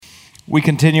We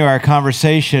continue our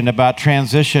conversation about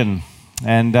transition.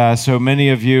 And so many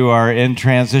of you are in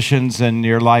transitions in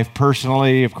your life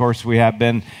personally. Of course, we have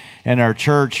been in our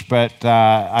church, but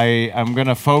I'm going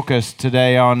to focus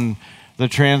today on the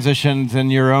transitions in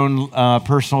your own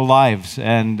personal lives.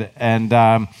 And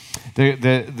the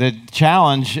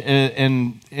challenge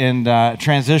in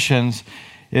transitions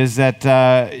is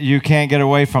that you can't get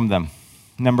away from them,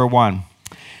 number one.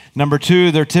 Number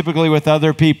two, they're typically with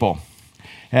other people.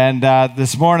 And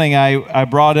this morning I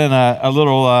brought in a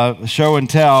little show and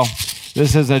tell.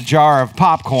 This is a jar of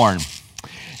popcorn.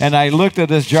 And I looked at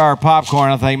this jar of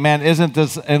popcorn and I think, man, isn't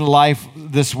this in life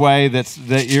this way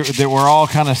that we're all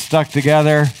kind of stuck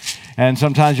together? And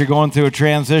sometimes you're going through a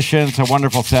transition. It's a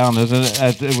wonderful sound,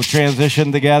 isn't it? We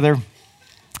transition together.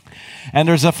 And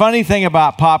there's a funny thing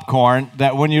about popcorn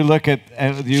that when you look at it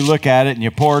and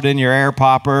you pour it in your air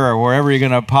popper or wherever you're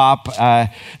going to pop,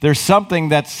 there's something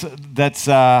that's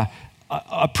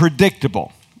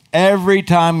predictable. Every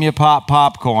time you pop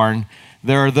popcorn,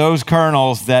 there are those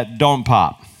kernels that don't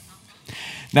pop.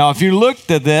 Now, if you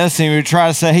looked at this and you try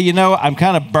to say, hey, I'm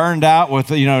kind of burned out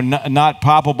with, not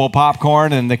poppable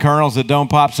popcorn and the kernels that don't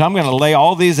pop, so I'm going to lay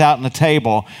all these out on the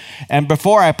table, and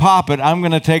before I pop it, I'm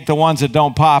going to take the ones that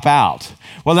don't pop out.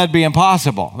 Well, that'd be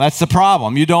impossible. That's the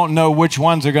problem. You don't know which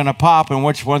ones are going to pop and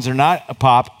which ones are not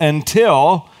pop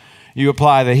until you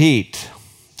apply the heat.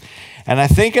 And I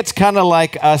think it's kind of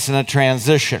like us in a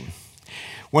transition.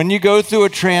 When you go through a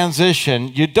transition,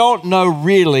 you don't know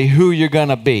really who you're going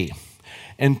to be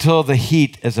until the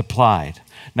heat is applied.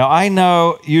 Now, I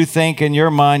know you think in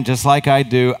your mind, just like I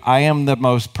do, I am the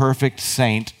most perfect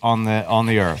saint on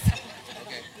the earth.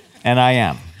 And I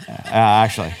am.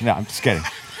 Actually, no, I'm just kidding.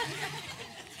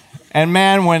 And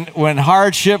man, when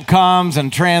hardship comes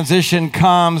and transition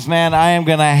comes, man, I am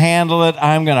going to handle it.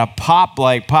 I'm going to pop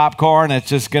like popcorn. It's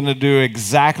just going to do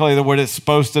exactly what it's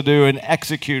supposed to do and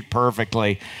execute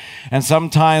perfectly. And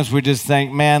sometimes we just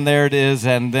think, man, there it is.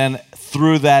 And then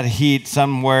through that heat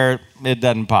somewhere, it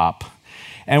doesn't pop.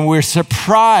 And we're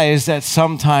surprised at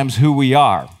sometimes who we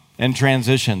are in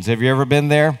transitions. Have you ever been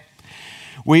there?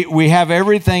 We have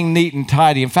everything neat and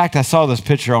tidy. In fact, I saw this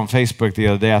picture on Facebook the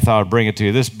other day. I thought I'd bring it to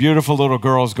you. This beautiful little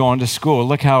girl is going to school.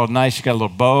 Look how nice. She got a little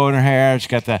bow in her hair. She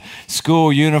got the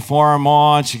school uniform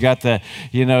on. She got the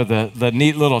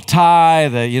neat little tie,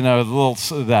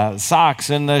 the socks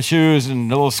and the shoes and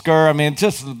the little skirt. I mean,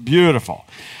 just beautiful.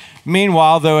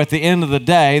 Meanwhile, though, at the end of the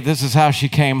day, this is how she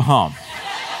came home.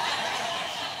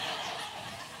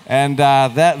 And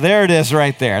there it is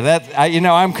right there.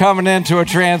 I'm coming into a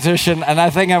transition, and I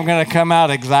think I'm going to come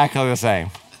out exactly the same.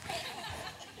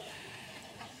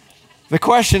 The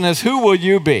question is, who will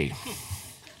you be?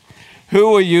 Who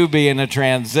will you be in a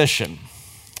transition?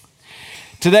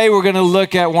 Today, we're going to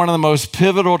look at one of the most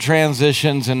pivotal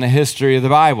transitions in the history of the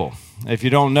Bible. If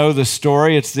you don't know the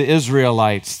story, it's the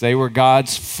Israelites. They were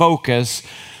God's focus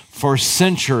for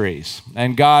centuries,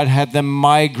 and God had them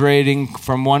migrating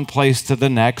from one place to the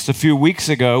next. A few weeks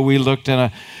ago, we looked in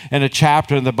a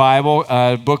chapter in the Bible,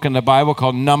 a book in the Bible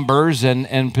called Numbers,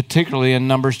 and particularly in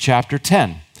Numbers chapter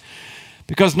 10.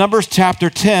 Because Numbers chapter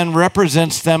 10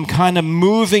 represents them kind of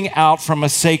moving out from a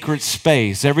sacred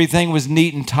space. Everything was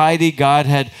neat and tidy. God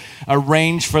had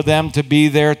arranged for them to be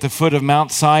there at the foot of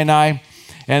Mount Sinai.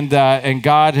 And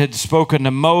God had spoken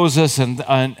to Moses,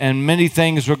 and many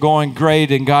things were going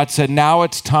great. And God said, now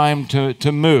it's time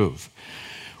to move.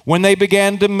 When they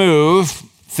began to move,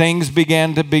 things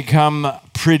began to become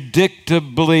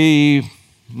predictably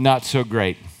not so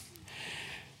great.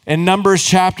 In Numbers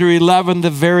chapter 11, the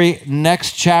very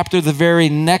next chapter, the very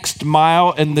next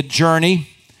mile in the journey,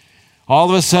 all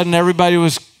of a sudden everybody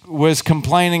was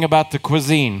complaining about the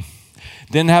cuisine.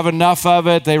 Didn't have enough of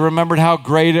it. They remembered how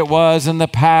great it was in the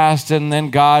past. And then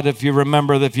God, if you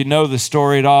know the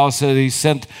story at all, said he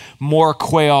sent more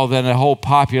quail than a whole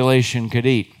population could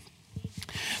eat.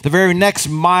 The very next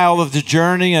mile of the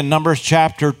journey in Numbers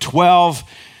chapter 12,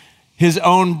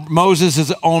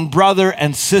 Moses' own brother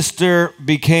and sister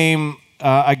became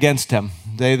against him.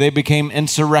 They became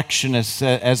insurrectionists,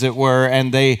 as it were,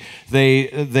 and they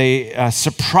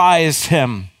surprised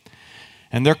him.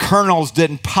 And their kernels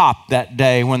didn't pop that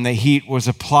day when the heat was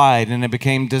applied, and it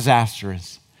became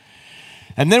disastrous.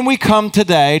 And then we come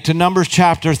today to Numbers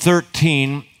chapter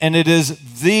 13, and it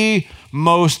is the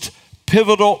most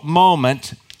pivotal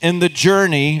moment in the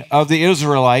journey of the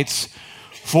Israelites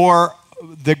for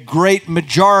the great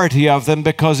majority of them,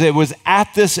 because it was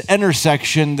at this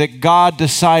intersection that God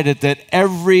decided that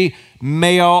every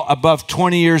male above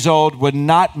 20 years old would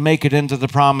not make it into the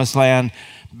promised land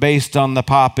based on the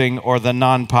popping or the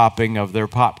non-popping of their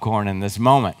popcorn in this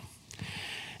moment.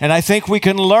 And I think we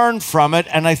can learn from it,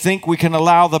 and I think we can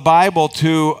allow the Bible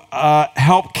to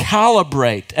help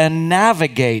calibrate and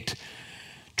navigate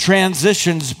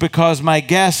transitions, because my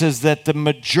guess is that the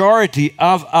majority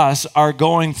of us are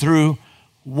going through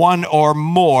one or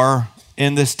more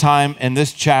in this time, in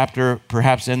this chapter,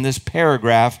 perhaps in this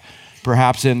paragraph,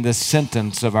 perhaps in this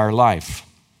sentence of our life.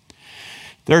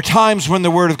 There are times when the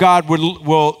Word of God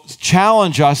will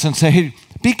challenge us and say, hey,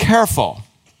 be careful.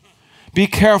 Be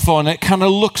careful, and it kind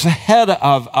of looks ahead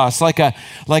of us like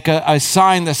a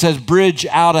sign that says bridge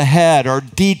out ahead or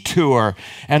detour.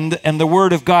 And the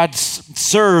Word of God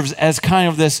serves as kind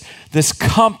of this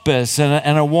compass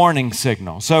and a warning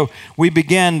signal. So we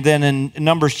begin then in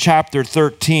Numbers chapter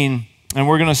 13, and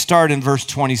we're going to start in verse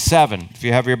 27. If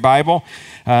you have your Bible,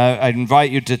 I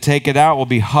invite you to take it out. We'll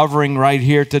be hovering right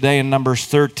here today in Numbers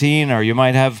 13, or you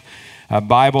might have a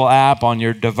Bible app on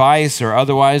your device, or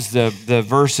otherwise the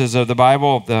verses of the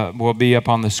Bible will be up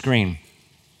on the screen.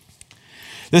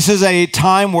 This is a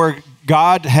time where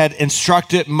God had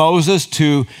instructed Moses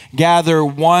to gather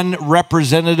one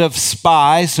representative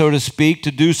spy, so to speak,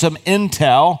 to do some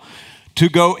intel, to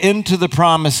go into the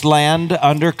promised land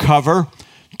undercover,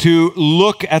 to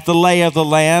look at the lay of the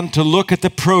land, to look at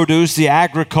the produce, the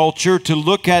agriculture, to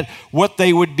look at what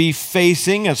they would be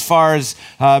facing as far as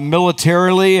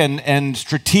militarily and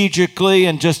strategically,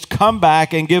 and just come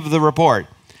back and give the report.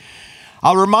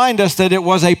 I'll remind us that it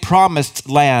was a promised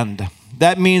land.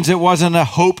 That means it wasn't a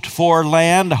hoped for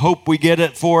land, hope we get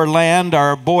it for land,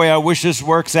 or boy, I wish this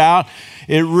works out.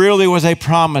 It really was a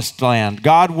promised land.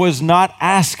 God was not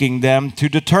asking them to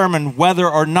determine whether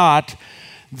or not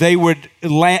they would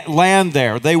land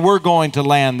there. They were going to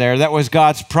land there. That was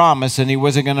God's promise, and he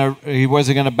wasn't going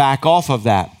to back off of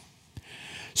that.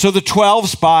 So the 12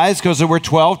 spies, because there were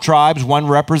 12 tribes, one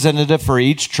representative for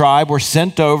each tribe, were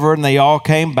sent over, and they all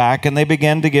came back, and they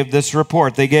began to give this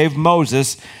report. They gave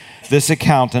Moses this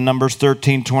account in Numbers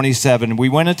 13:27. We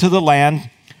went into the land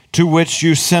to which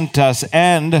you sent us,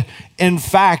 and in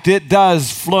fact, it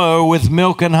does flow with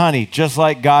milk and honey, just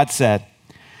like God said.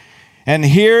 And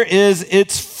here is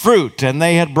its fruit. And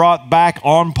they had brought back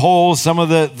on poles some of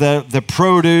the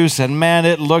produce, and man,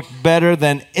 it looked better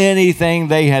than anything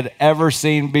they had ever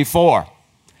seen before.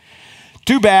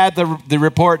 Too bad the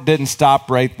report didn't stop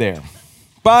right there.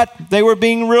 But they were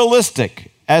being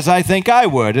realistic, as I think I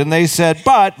would. And they said,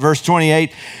 but, verse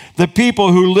 28, the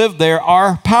people who live there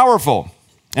are powerful,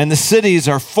 and the cities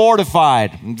are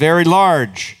fortified and very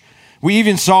large. We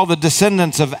even saw the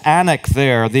descendants of Anak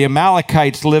there. The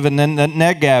Amalekites live in the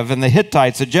Negev, and the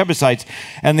Hittites, the Jebusites,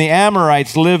 and the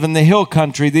Amorites live in the hill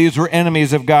country. These were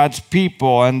enemies of God's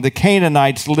people. And the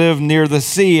Canaanites live near the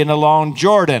sea and along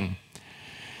Jordan.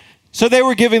 So they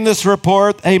were giving this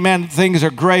report. Hey, man, things are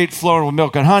great, flowing with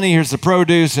milk and honey. Here's the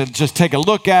produce. And just take a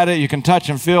look at it. You can touch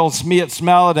and feel,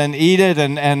 smell it, and eat it.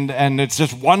 And it's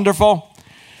just wonderful.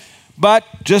 But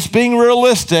just being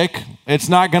realistic, it's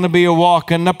not going to be a walk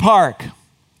in the park.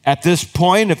 At this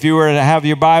point, if you were to have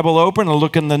your Bible open and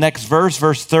look in the next verse,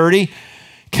 verse 30,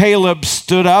 Caleb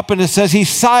stood up, and it says he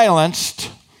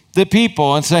silenced the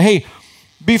people and said, hey,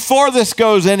 before this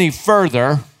goes any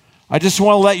further, I just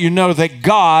want to let you know that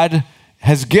God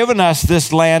has given us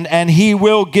this land, and he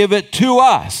will give it to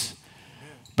us.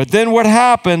 But then what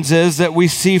happens is that we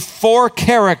see four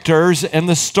characters in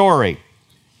the story.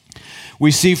 We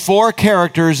see four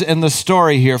characters in the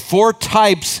story here, four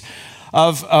types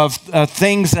of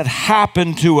things that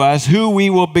happen to us, who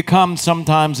we will become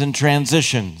sometimes in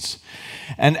transitions.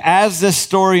 And as this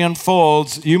story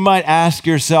unfolds, you might ask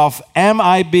yourself, am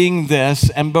I being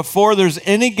this? And before there's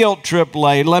any guilt trip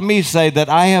laid, let me say that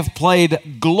I have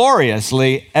played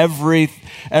gloriously every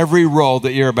role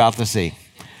that you're about to see.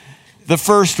 The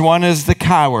first one is the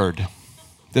coward.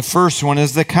 The first one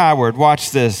is the coward. Watch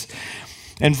this.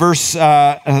 In verse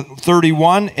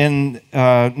 31 in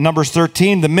Numbers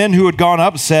 13, the men who had gone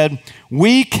up said,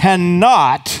 we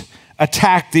cannot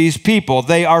attack these people.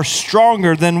 They are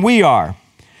stronger than we are.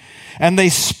 And they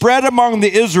spread among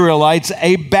the Israelites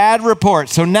a bad report.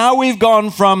 So now we've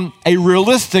gone from a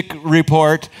realistic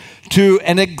report to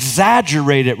an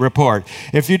exaggerated report.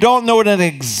 If you don't know what an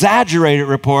exaggerated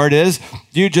report is,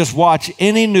 you just watch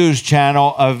any news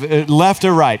channel of left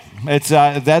or right. It's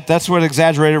that's what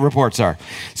exaggerated reports are.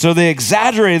 So they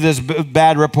exaggerated this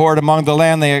bad report among the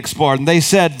land they explored. And they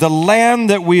said, the land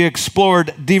that we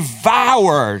explored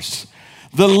devours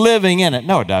the living in it.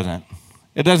 No, it doesn't.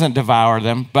 It doesn't devour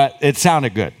them, but it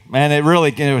sounded good. And it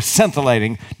was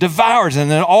scintillating. Devours. And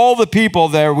then all the people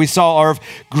there we saw are of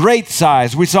great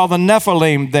size. We saw the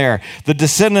Nephilim there. The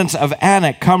descendants of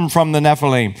Anak come from the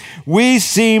Nephilim. We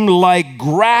seemed like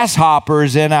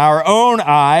grasshoppers in our own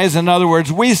eyes. In other words,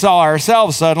 we saw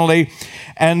ourselves suddenly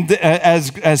and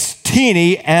as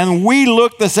teeny, and we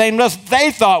looked the same to us.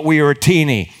 They thought we were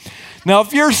teeny. Now,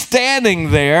 if you're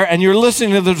standing there and you're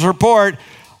listening to this report,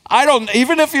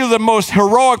 even if you're the most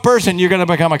heroic person, you're going to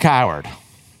become a coward.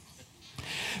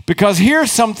 Because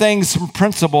here's some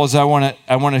principles I want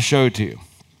to show to you.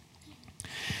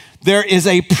 There is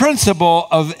a principle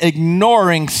of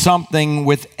ignoring something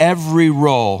with every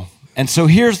role. And so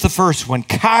here's the first one.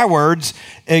 Cowards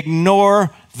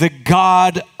ignore the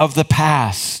God of the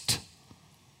past.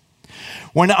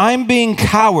 When I'm being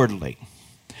cowardly,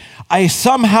 I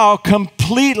somehow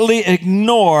completely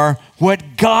ignore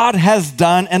what God has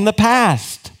done in the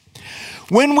past.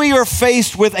 When we are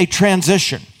faced with a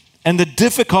transition and the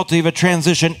difficulty of a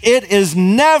transition, it is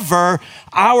never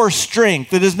our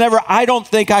strength. It is never, I don't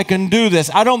think I can do this.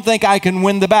 I don't think I can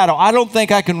win the battle. I don't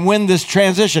think I can win this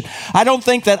transition. I don't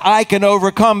think that I can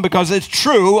overcome, because it's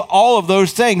true, all of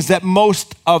those things, that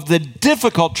most of the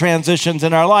difficult transitions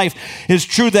in our life is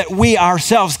true that we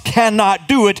ourselves cannot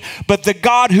do it, but the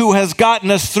God who has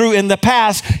gotten us through in the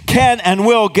past can and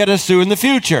will get us through in the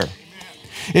future.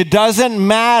 It doesn't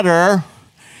matter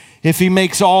if he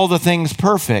makes all the things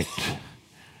perfect,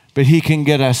 but he can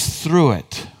get us through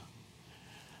it.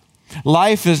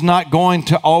 Life is not going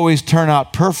to always turn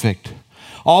out perfect.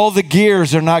 All the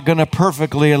gears are not going to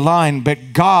perfectly align,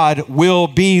 but God will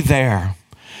be there.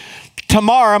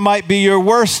 Tomorrow might be your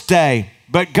worst day,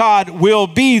 but God will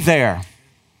be there.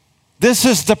 This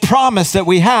is the promise that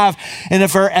we have. And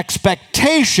if our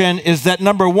expectation is that,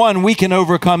 number one, we can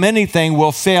overcome anything,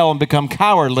 we'll fail and become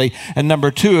cowardly. And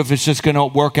number two, if it's just going to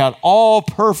work out all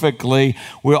perfectly,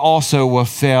 we also will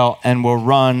fail and will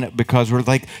run because we're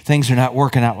like, things are not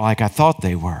working out like I thought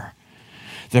they were.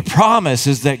 The promise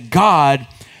is that God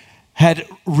had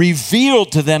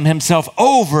revealed to them himself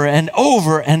over and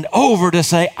over and over to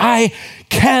say, I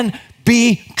can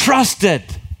be trusted.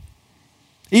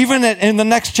 Even in the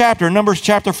next chapter, Numbers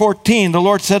chapter 14, the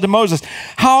Lord said to Moses,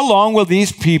 how long will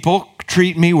these people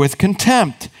treat me with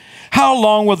contempt? How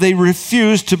long will they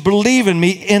refuse to believe in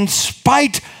me in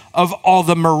spite of all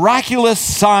the miraculous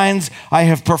signs I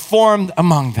have performed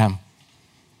among them?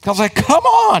 I was like, come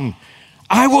on,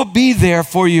 I will be there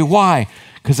for you. Why?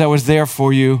 Because I was there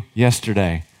for you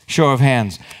yesterday. Show of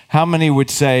hands. How many would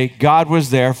say God was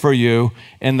there for you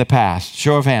in the past?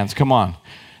 Show of hands, come on.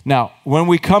 Now, when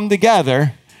we come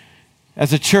together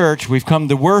as a church, we've come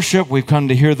to worship, we've come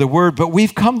to hear the word, but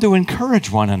we've come to encourage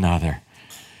one another.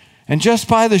 And just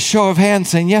by the show of hands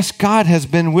saying, yes, God has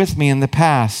been with me in the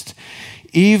past,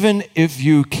 even if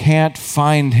you can't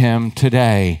find him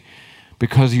today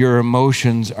because your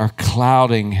emotions are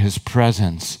clouding his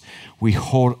presence, we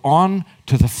hold on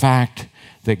to the fact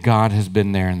that God has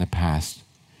been there in the past.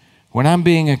 When I'm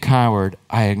being a coward,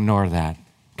 I ignore that.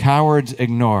 Cowards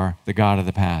ignore the God of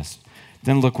the past.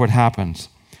 Then look what happens.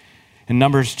 In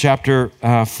Numbers chapter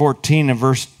 14 and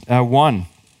verse 1,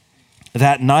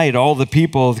 that night all the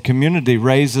people of the community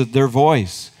raised their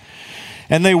voice,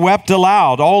 and they wept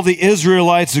aloud. All the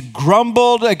Israelites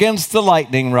grumbled against the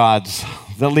lightning rods,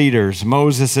 the leaders,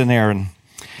 Moses and Aaron.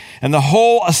 And the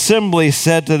whole assembly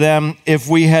said to them, if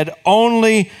we had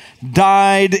only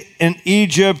died in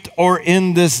Egypt or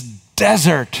in this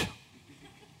desert.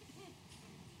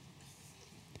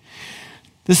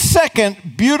 The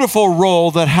second beautiful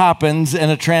role that happens in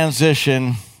a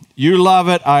transition, you love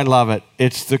it, I love it,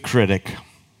 it's the critic.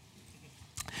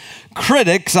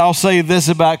 Critics, I'll say this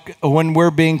about when we're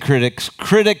being critics,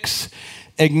 critics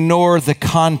ignore the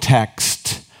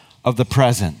context of the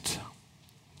present.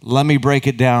 Let me break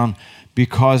it down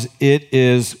because it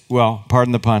is, well,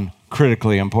 pardon the pun,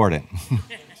 critically important.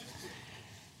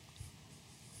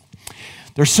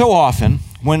 There's so often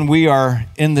when we are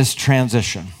in this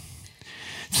transition,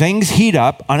 things heat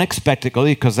up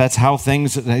unexpectedly, because that's how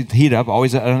things heat up,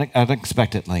 always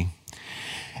unexpectedly.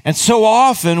 And so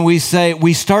often we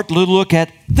start to look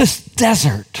at this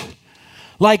desert.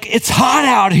 Like, it's hot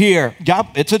out here. Yep,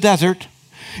 it's a desert.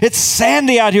 It's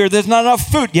sandy out here. There's not enough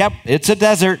food. Yep, it's a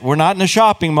desert. We're not in a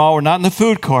shopping mall. We're not in the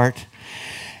food court.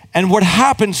 And what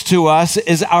happens to us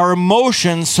is our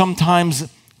emotions sometimes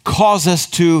cause us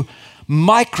to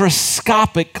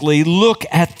microscopically look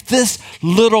at this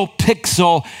little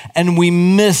pixel and we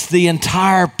miss the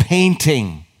entire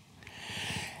painting.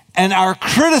 And our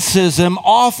criticism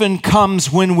often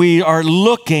comes when we are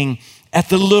looking at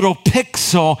the little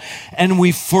pixel and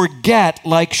we forget,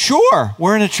 like, sure,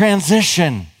 we're in a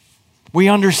transition. We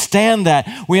understand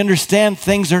that. We understand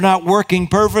things are not working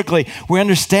perfectly. We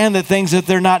understand that things that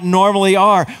they're not normally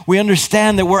are. We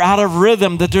understand that we're out of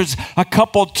rhythm, that there's a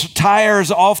couple tires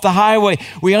off the highway.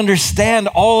 We understand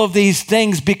all of these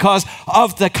things because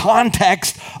of the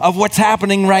context of what's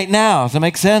happening right now. Does that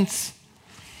make sense?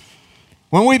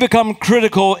 When we become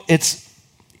critical, it's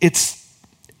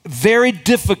very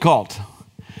difficult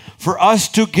for us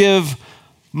to give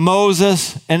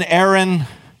Moses and Aaron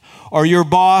or your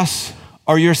boss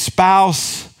or your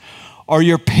spouse or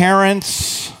your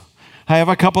parents, I have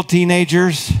a couple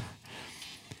teenagers,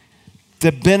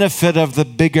 the benefit of the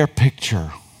bigger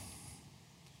picture.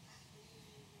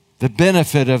 The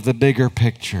benefit of the bigger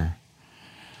picture.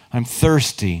 I'm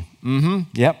thirsty.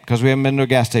 Yep, because we haven't been to a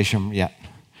gas station yet.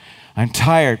 I'm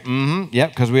tired. Yep,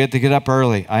 because we had to get up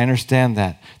early. I understand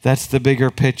that. That's the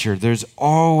bigger picture. There's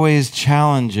always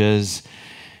challenges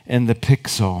in the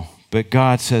pixel. But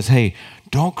God says, hey,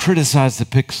 don't criticize the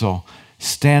pixel.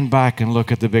 Stand back and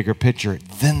look at the bigger picture.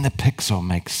 Then the pixel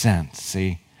makes sense,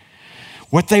 see?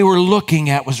 What they were looking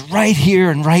at was right here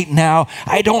and right now.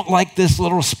 I don't like this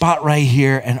little spot right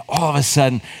here. And all of a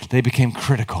sudden, they became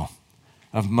critical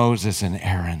of Moses and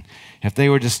Aaron. If they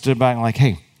were just stood back and like,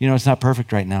 hey, you know, it's not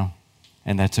perfect right now.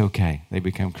 And that's okay. They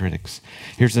become critics.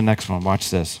 Here's the next one.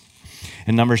 Watch this.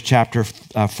 In Numbers chapter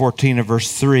 14 of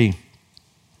verse 3.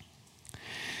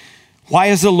 Why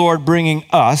is the Lord bringing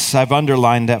us, I've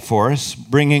underlined that for us,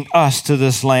 bringing us to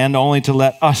this land only to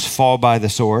let us fall by the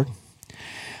sword?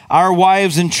 Our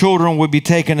wives and children would be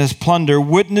taken as plunder.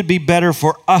 Wouldn't it be better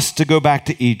for us to go back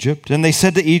to Egypt? And they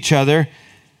said to each other,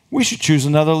 we should choose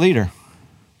another leader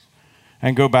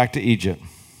and go back to Egypt.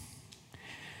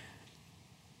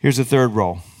 Here's the third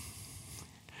role.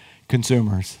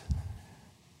 Consumers.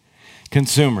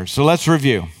 Consumers. So let's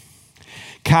review.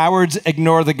 Cowards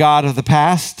ignore the God of the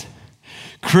past.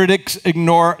 Critics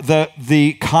ignore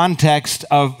the context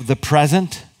of the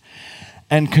present.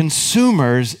 And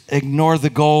consumers ignore the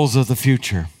goals of the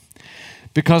future.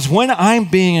 Because when I'm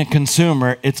being a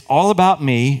consumer, it's all about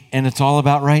me and it's all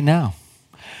about right now.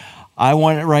 I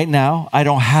want it right now. I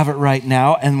don't have it right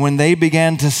now. And when they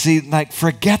began to see, like,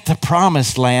 forget the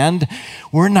promised land,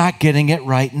 we're not getting it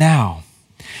right now.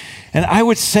 And I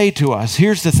would say to us,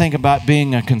 here's the thing about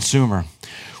being a consumer.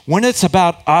 When it's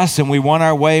about us and we want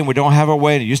our way and we don't have our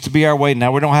way, and it used to be our way,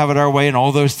 now we don't have it our way, and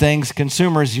all those things,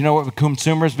 consumers, you know what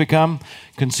consumers become?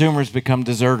 Consumers become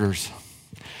deserters.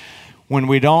 When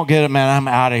we don't get it, man, I'm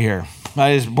out of here.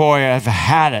 I've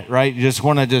had it, right? You just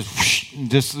want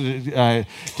to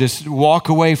just walk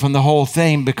away from the whole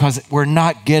thing because we're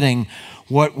not getting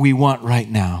what we want right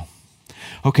now.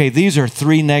 Okay, these are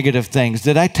three negative things.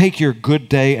 Did I take your good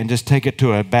day and just take it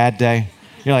to a bad day?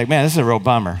 You're like, man, this is a real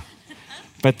bummer.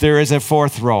 But there is a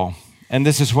fourth role, and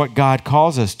this is what God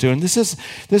calls us to. And this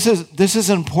is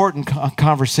an important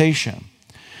conversation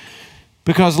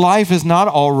because life is not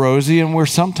all rosy, and we're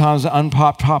sometimes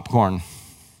unpopped popcorn.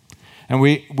 And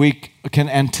we can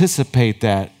anticipate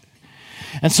that.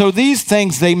 And so these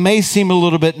things, they may seem a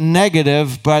little bit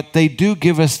negative, but they do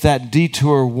give us that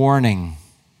detour warning.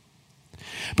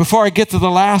 Before I get to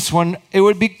the last one, it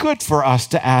would be good for us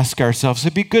to ask ourselves,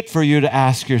 it'd be good for you to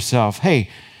ask yourself, hey,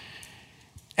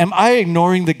 am I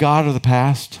ignoring the God of the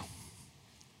past?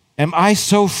 Am I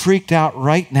so freaked out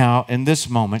right now in this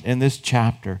moment, in this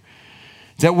chapter,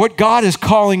 that what God is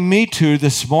calling me to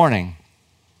this morning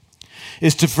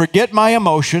is to forget my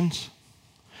emotions,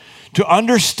 to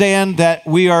understand that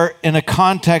we are in a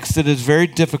context that is very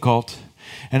difficult,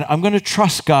 and I'm going to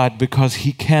trust God because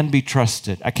he can be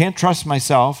trusted. I can't trust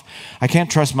myself. I can't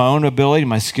trust my own ability,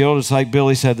 my skill, just like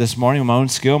Billy said this morning, my own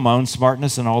skill, my own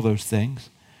smartness, and all those things.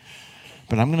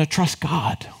 But I'm going to trust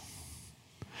God.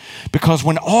 Because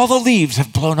when all the leaves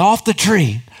have blown off the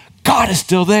tree, God is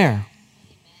still there.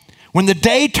 When the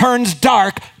day turns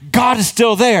dark, God is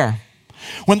still there.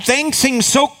 When things seem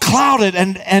so clouded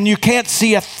and you can't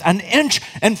see an inch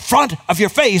in front of your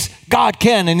face, God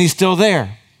can, and he's still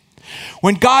there.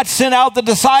 When God sent out the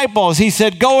disciples, he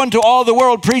said, go into all the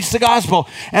world, preach the gospel,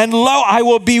 and lo, I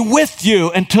will be with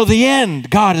you until the end.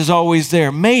 God is always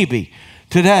there. Maybe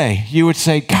today you would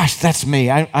say, gosh, that's me.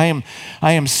 I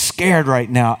am scared right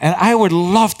now. And I would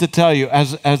love to tell you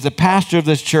as the pastor of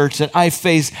this church that I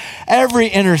face every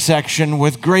intersection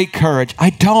with great courage. I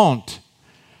don't.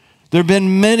 There have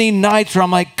been many nights where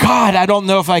I'm like, God, I don't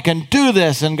know if I can do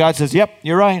this. And God says, yep,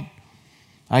 you're right.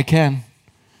 I can.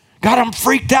 God, I'm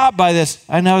freaked out by this.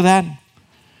 I know that.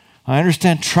 I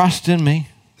understand. Trust in me.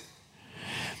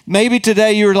 Maybe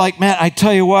today you're like, man, I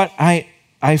tell you what,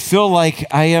 I feel like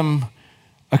I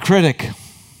a critic.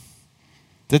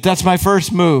 That's my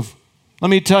first move. Let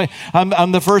me tell you,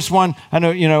 I'm the first one. I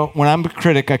know, when I'm a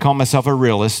critic, I call myself a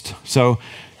realist. So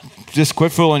just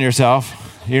quit fooling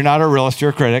yourself. You're not a realist, you're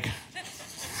a critic.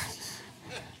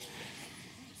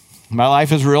 My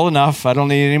life is real enough. I don't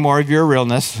need any more of your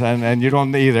realness, and you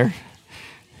don't either.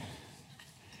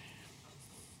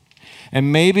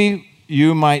 And maybe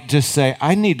you might just say,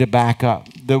 I need to back up.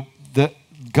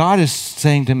 God is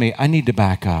saying to me, I need to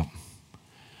back up.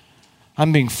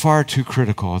 I'm being far too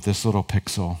critical at this little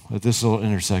pixel, at this little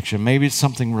intersection. Maybe it's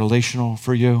something relational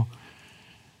for you.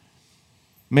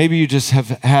 Maybe you just have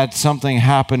had something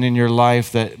happen in your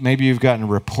life that maybe you've gotten a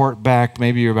report back,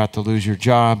 maybe you're about to lose your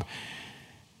job,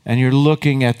 and you're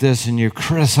looking at this and you're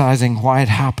criticizing why it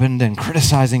happened and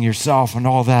criticizing yourself and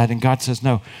all that. And God says,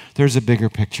 no, there's a bigger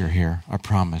picture here, I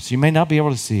promise. You may not be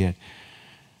able to see it,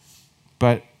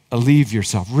 but relieve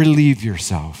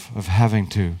yourself of having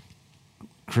to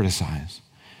criticize.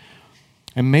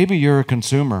 And maybe you're a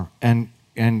consumer, and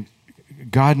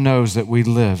God knows that we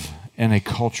live in a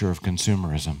culture of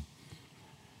consumerism.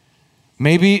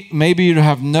 Maybe you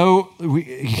have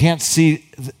you can't see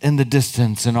in the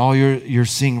distance, and all you're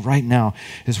seeing right now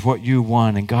is what you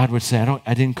want. And God would say,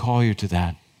 I didn't call you to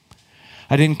that.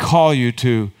 I didn't call you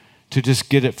to just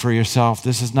get it for yourself.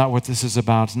 This is not what this is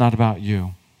about. It's not about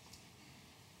you.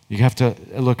 You have to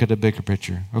look at a bigger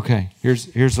picture. Okay, here's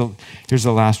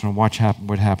the last one. Watch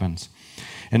what happens.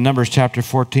 In Numbers chapter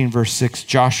 14, verse 6,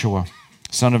 Joshua,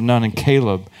 son of Nun, and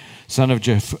Caleb, son of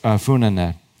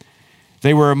Jephunneh,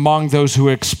 they were among those who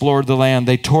explored the land.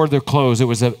 They tore their clothes. It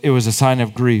was a sign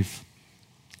of grief.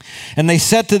 And they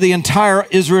said to the entire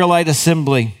Israelite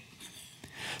assembly,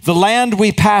 the land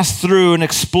we passed through and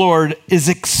explored is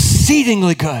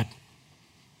exceedingly good.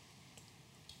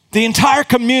 The entire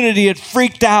community had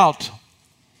freaked out.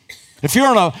 If you're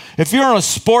on a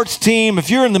sports team, if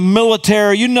you're in the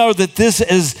military, you know that this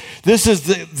is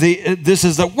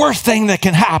the worst thing that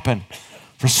can happen,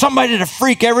 for somebody to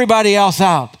freak everybody else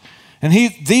out. And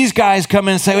these guys come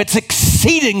in and say, it's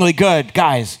exceedingly good,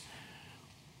 guys.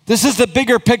 This is the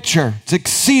bigger picture. It's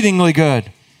exceedingly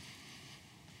good.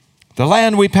 The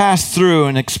land we passed through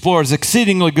and explored is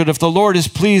exceedingly good. If the Lord is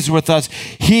pleased with us,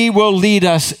 he will lead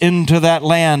us into that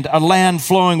land, a land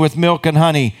flowing with milk and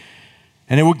honey.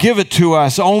 And it will give it to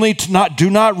us. Do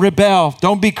not rebel.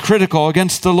 Don't be critical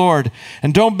against the Lord.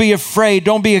 And don't be afraid.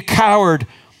 Don't be a coward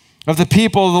of the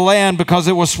people of the land, because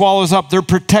it will swallow us up. Their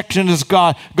protection is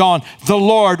gone. The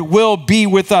Lord will be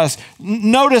with us.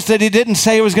 Notice that he didn't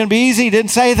say it was going to be easy. He didn't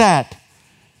say that.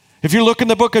 If you look in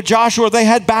the book of Joshua, they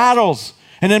had battles.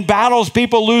 And in battles,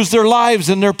 people lose their lives,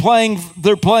 and they're playing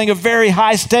a very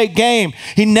high-stake game.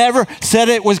 He never said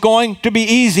it was going to be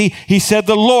easy. He said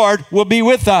the Lord will be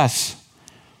with us.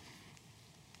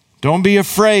 Don't be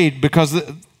afraid because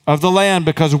of the land,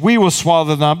 because we will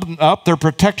swallow them up. Their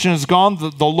protection is gone.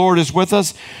 The Lord is with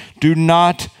us. Do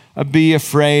not be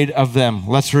afraid of them.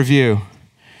 Let's review.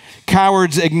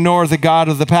 Cowards ignore the God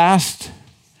of the past.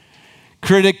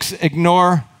 Critics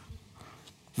ignore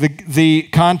the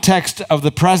context of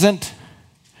the present.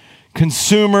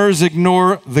 Consumers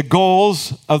ignore the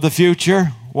goals of the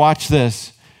future. Watch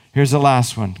this. Here's the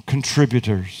last one.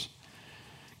 Contributors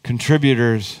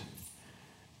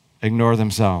ignore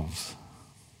themselves.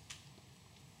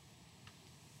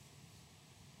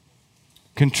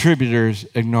 Contributors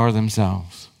ignore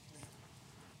themselves.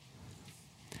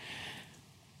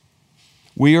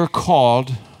 We are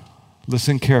called,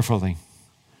 listen carefully,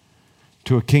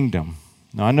 to a kingdom.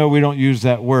 Now, I know we don't use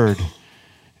that word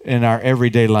in our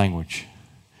everyday language.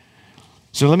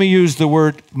 So let me use the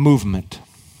word movement.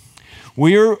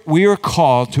 We are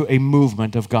called to a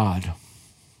movement of God.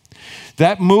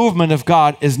 That movement of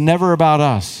God is never about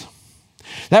us.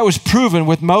 That was proven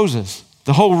with Moses,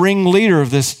 the whole ringleader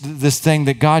of this thing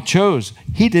that God chose.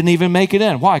 He didn't even make it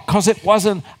in. Why? Because it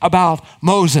wasn't about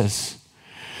Moses.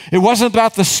 It wasn't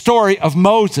about the story of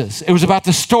Moses. It was about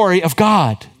the story of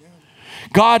God.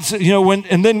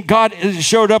 Then God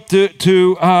showed up to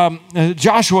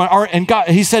Joshua, and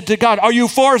he said to God, "Are you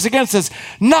for us, against us?"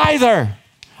 Neither.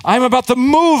 I'm about the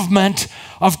movement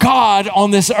of God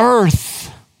on this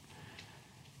earth.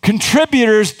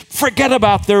 Contributors forget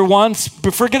about their wants,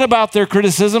 forget about their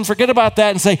criticism, forget about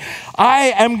that, and say,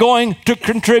 I am going to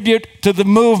contribute to the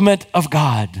movement of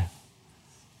God.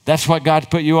 That's what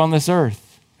God put you on this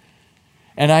earth.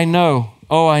 And I know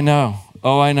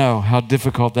how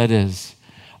difficult that is.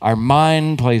 Our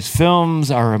mind plays films,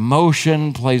 our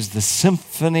emotion plays the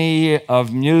symphony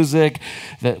of music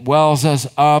that wells us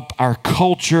up. Our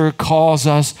culture calls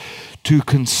us to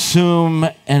consume,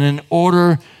 and in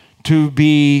order to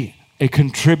be a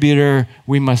contributor,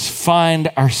 we must find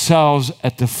ourselves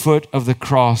at the foot of the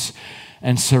cross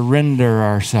and surrender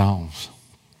ourselves.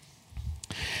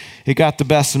 It got the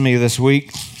best of me this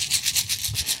week.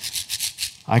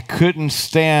 I couldn't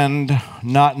stand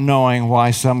not knowing why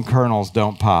some kernels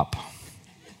don't pop.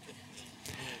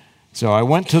 So I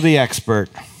went to the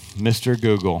expert, Mr.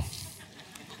 Google.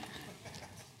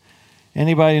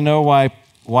 Anybody know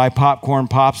why popcorn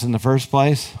pops in the first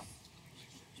place?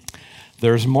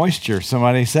 There's moisture.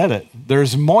 Somebody said it.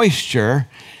 There's moisture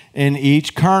in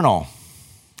each kernel.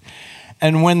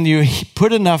 And when you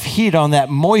put enough heat on that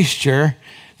moisture,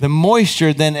 the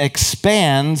moisture then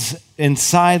expands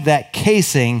inside that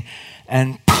casing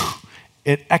and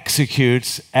it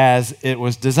executes as it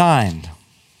was designed.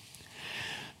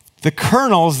 The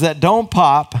kernels that don't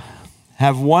pop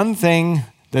have one thing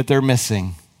that they're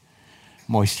missing: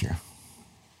 moisture.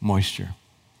 Moisture.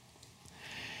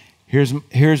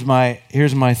 Here's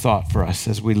my thought for us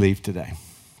as we leave today.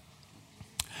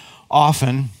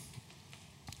 Often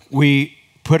we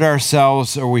put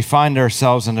ourselves, or we find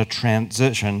ourselves in a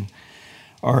transition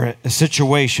or a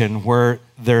situation where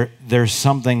there's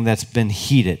something that's been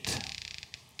heated.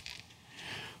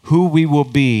 Who we will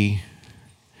be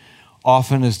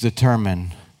often is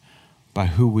determined by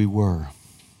who we were.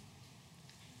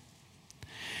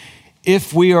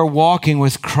 If we are walking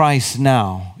with Christ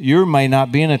now, you may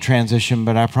not be in a transition,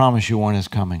 but I promise you one is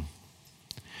coming.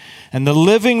 And the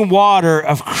living water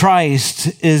of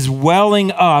Christ is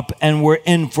welling up, and we're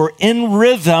in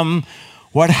rhythm.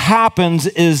 What happens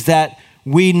is that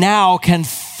we now can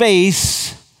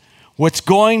face what's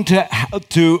going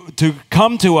to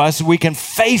come to us. We can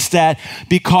face that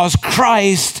because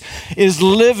Christ is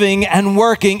living and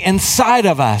working inside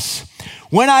of us.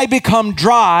 When I become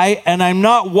dry and I'm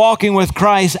not walking with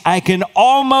Christ, I can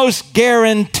almost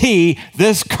guarantee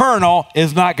this kernel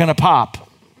is not going to pop.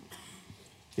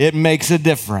 It makes a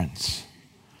difference.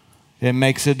 It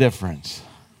makes a difference.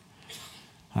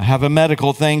 I have a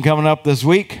medical thing coming up this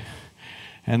week,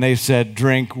 and they said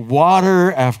drink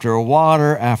water after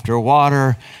water after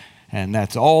water, and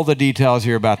that's all the details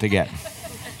you're about to get.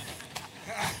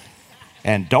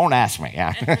 And don't ask me.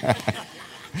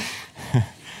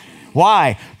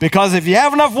 Why? Because if you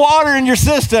have enough water in your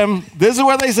system, this is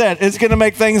what they said, it's going to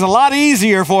make things a lot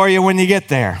easier for you when you get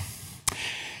there.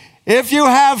 If you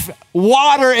have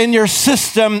water in your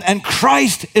system and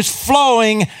Christ is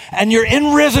flowing and you're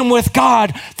in rhythm with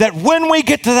God, that when we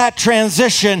get to that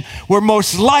transition, we're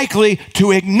most likely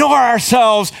to ignore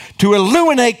ourselves, to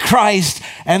illuminate Christ,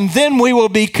 and then we will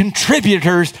be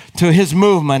contributors to his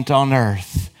movement on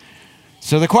earth.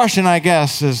 So the question, I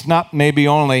guess, is not maybe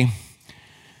only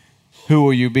who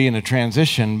will you be in a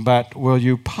transition, but will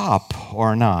you pop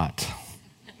or not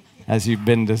as you've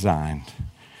been designed?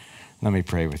 Let me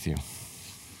pray with you.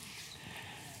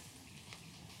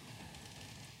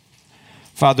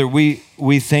 Father, we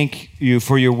thank you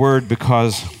for your word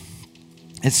because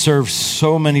it serves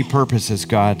so many purposes,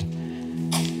 God.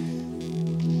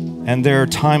 And there are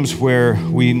times where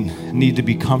we need to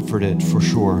be comforted, for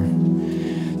sure.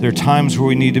 There are times where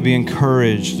we need to be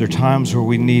encouraged. There are times where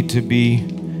we need to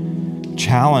be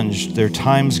challenged. There are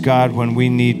times, God, when we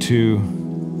need to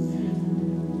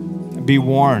be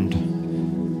warned.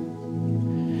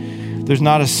 There's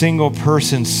not a single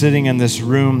person sitting in this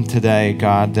room today,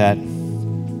 God, that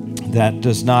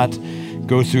does not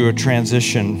go through a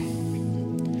transition.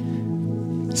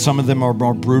 Some of them are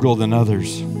more brutal than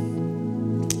others.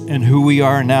 And who we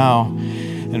are now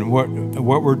and what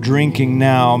we're drinking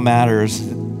now matters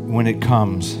when it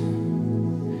comes.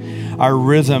 Our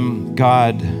rhythm,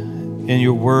 God, in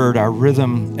your word, our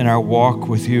rhythm in our walk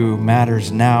with you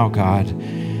matters now, God,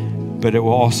 but it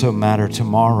will also matter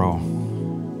tomorrow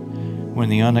when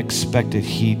the unexpected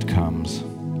heat comes.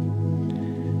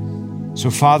 So,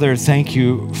 Father, thank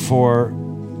you for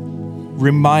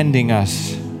reminding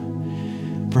us,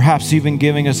 perhaps even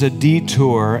giving us a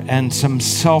detour and some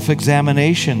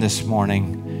self-examination this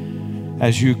morning,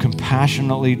 as you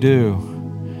compassionately do.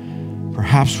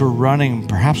 Perhaps we're running,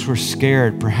 perhaps we're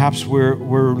scared, perhaps we're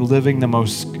living the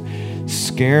most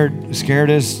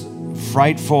scaredest,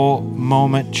 frightful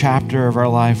chapter of our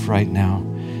life right now.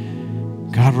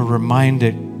 God, we're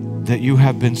reminded that you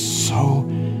have been so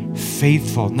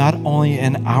faithful, not only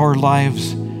in our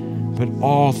lives, but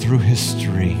all through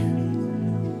history.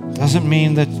 Doesn't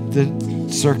mean that the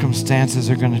circumstances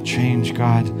are going to change,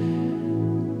 God,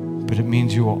 but it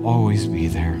means you will always be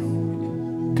there.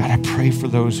 God, I pray for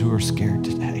those who are scared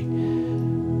today.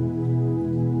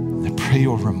 I pray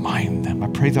you'll remind them. I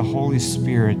pray the Holy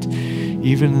Spirit,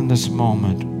 even in this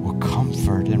moment, will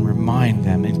comfort and remind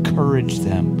them, encourage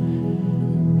them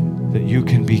that you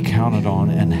can be counted on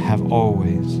and have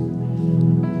always.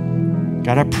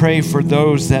 God, I pray for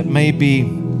those that may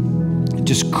be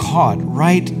just caught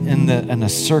right in the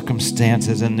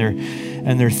circumstances, and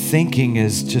their thinking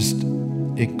is just,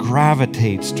 it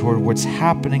gravitates toward what's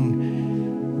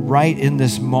happening right in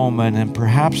this moment, and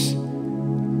perhaps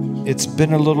it's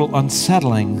been a little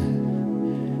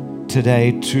unsettling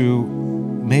today to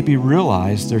maybe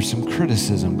realize there's some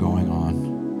criticism going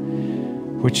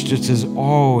on, which just as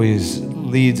always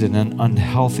leads in an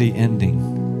unhealthy ending.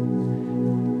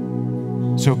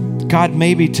 So God,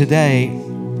 maybe today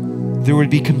there would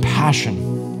be compassion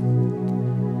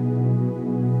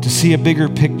to see a bigger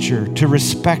picture, to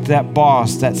respect that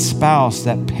boss, that spouse,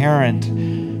 that parent,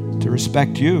 to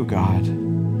respect you, God.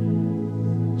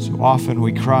 So often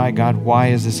we cry, God, why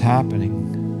is this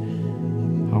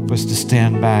happening? Help us to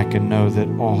stand back and know that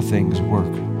all things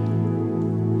work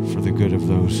for the good of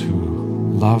those who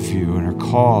love you and are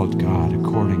called, God,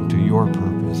 according to your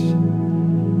purpose.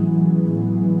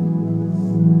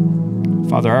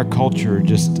 Father, our culture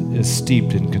just is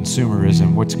steeped in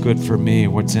consumerism. What's good for me?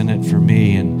 What's in it for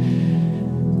me?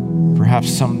 And perhaps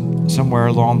somewhere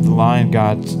along the line,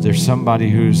 God, there's somebody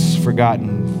who's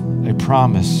forgotten a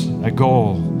promise, a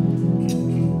goal.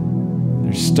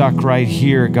 They're stuck right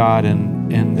here, God,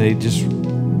 and they just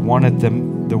want it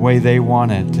the way they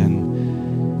want it.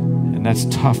 And that's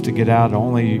tough to get out.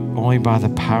 Only by the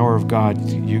power of God,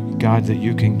 God, that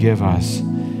you can give us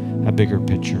a bigger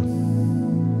picture.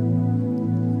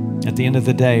 At the end of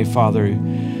the day, Father,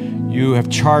 you have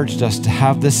charged us to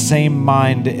have the same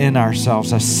mind in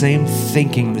ourselves, the same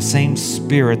thinking, the same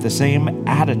spirit, the same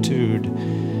attitude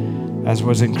as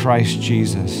was in Christ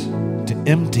Jesus, to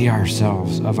empty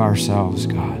ourselves of ourselves,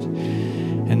 God.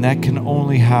 And that can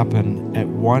only happen at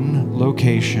one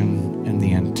location on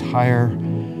the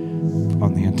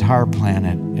entire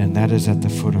planet, and that is at the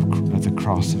foot of the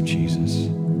cross of Jesus.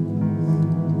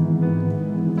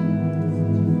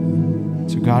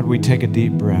 So God, we take a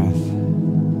deep breath.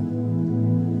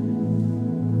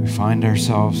 We find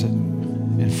ourselves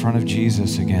in front of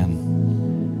Jesus again.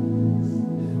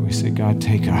 And we say, God,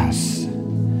 take us.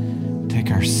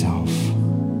 Take ourself.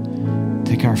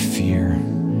 Take our fear.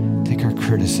 Take our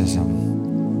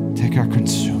criticism. Take our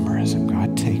consumerism.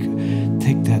 God, take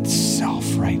that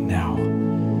self right now.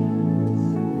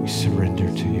 We surrender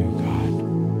to you, God.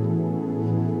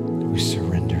 We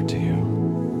surrender to you.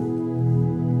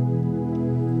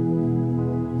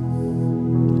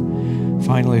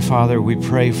 Finally, Father, we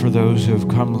pray for those who have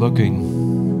come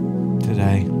looking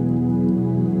today.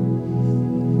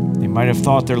 They might have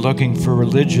thought they're looking for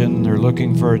religion, they're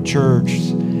looking for a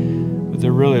church, but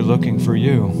they're really looking for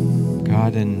you,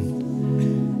 God. And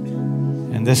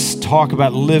this talk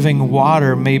about living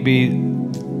water may be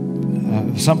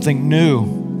something new.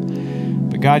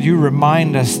 But God, you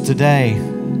remind us today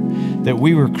that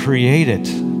we were created,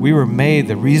 we were made.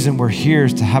 The reason we're here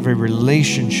is to have a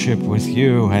relationship with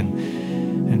you.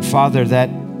 And Father, that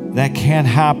can't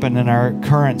happen in our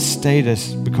current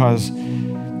status because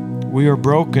we are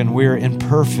broken, we are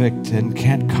imperfect, and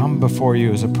can't come before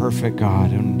you as a perfect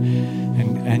God.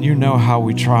 And you know how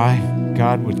we try,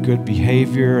 God, with good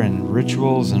behavior and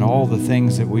rituals and all the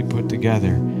things that we put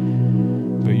together.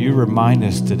 But you remind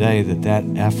us today that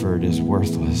effort is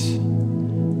worthless.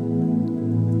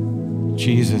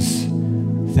 Jesus,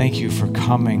 thank you for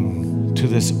coming to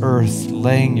this earth,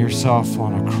 laying yourself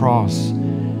on a cross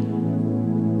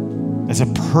as a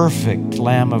perfect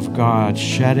Lamb of God,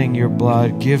 shedding your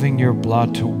blood, giving your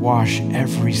blood to wash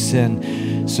every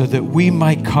sin so that we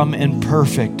might come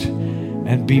imperfect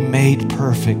and be made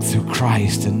perfect through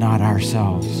Christ and not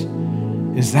ourselves.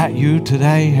 Is that you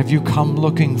today? Have you come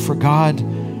looking for God?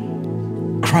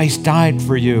 Christ died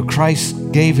for you. Christ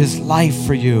gave his life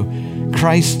for you.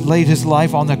 Christ laid his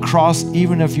life on the cross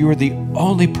even if you were the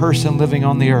only person living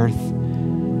on the earth.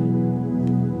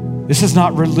 This is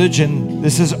not religion.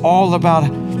 This is all about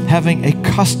having a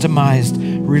customized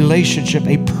relationship,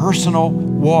 a personal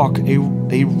walk, a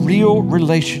real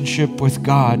relationship with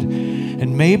God.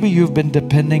 And maybe you've been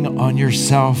depending on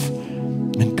yourself,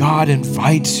 and God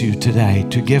invites you today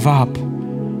to give up,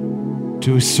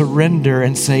 to surrender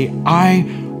and say, I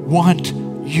want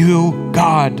you,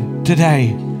 God,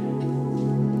 today.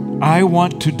 I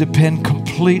want to depend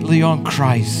completely on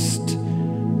Christ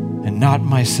and not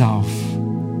myself.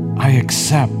 I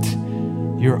accept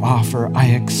your offer. I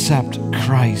accept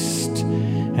Christ.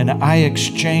 And I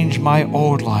exchange my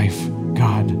old life,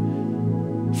 God,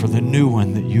 for the new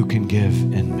one that you can give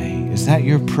in me. Is that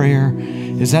your prayer?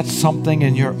 Is that something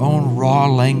in your own raw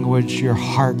language, your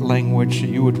heart language, that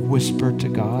you would whisper to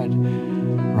God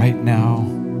right now?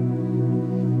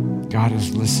 God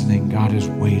is listening. God is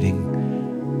waiting.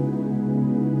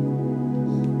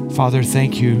 Father,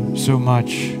 thank you so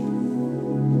much.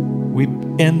 We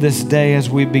end this day as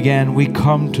we began. We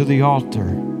come to the altar,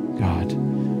 God.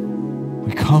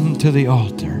 We come to the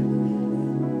altar.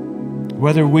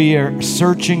 Whether we are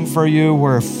searching for you,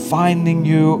 we're finding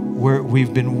you,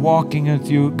 we've been walking with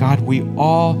you, God, we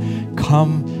all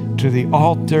come to the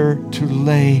altar to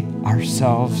lay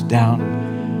ourselves down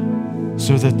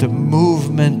so that the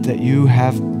movement that you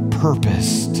have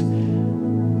purposed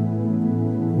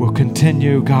will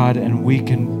continue, God, and we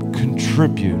can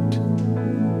contribute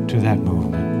to that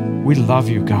movement. We love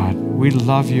you, God. We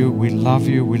love you, we love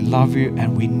you, we love you,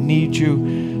 and we need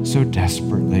you so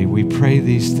desperately. We pray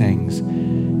these things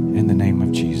in the name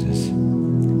of Jesus.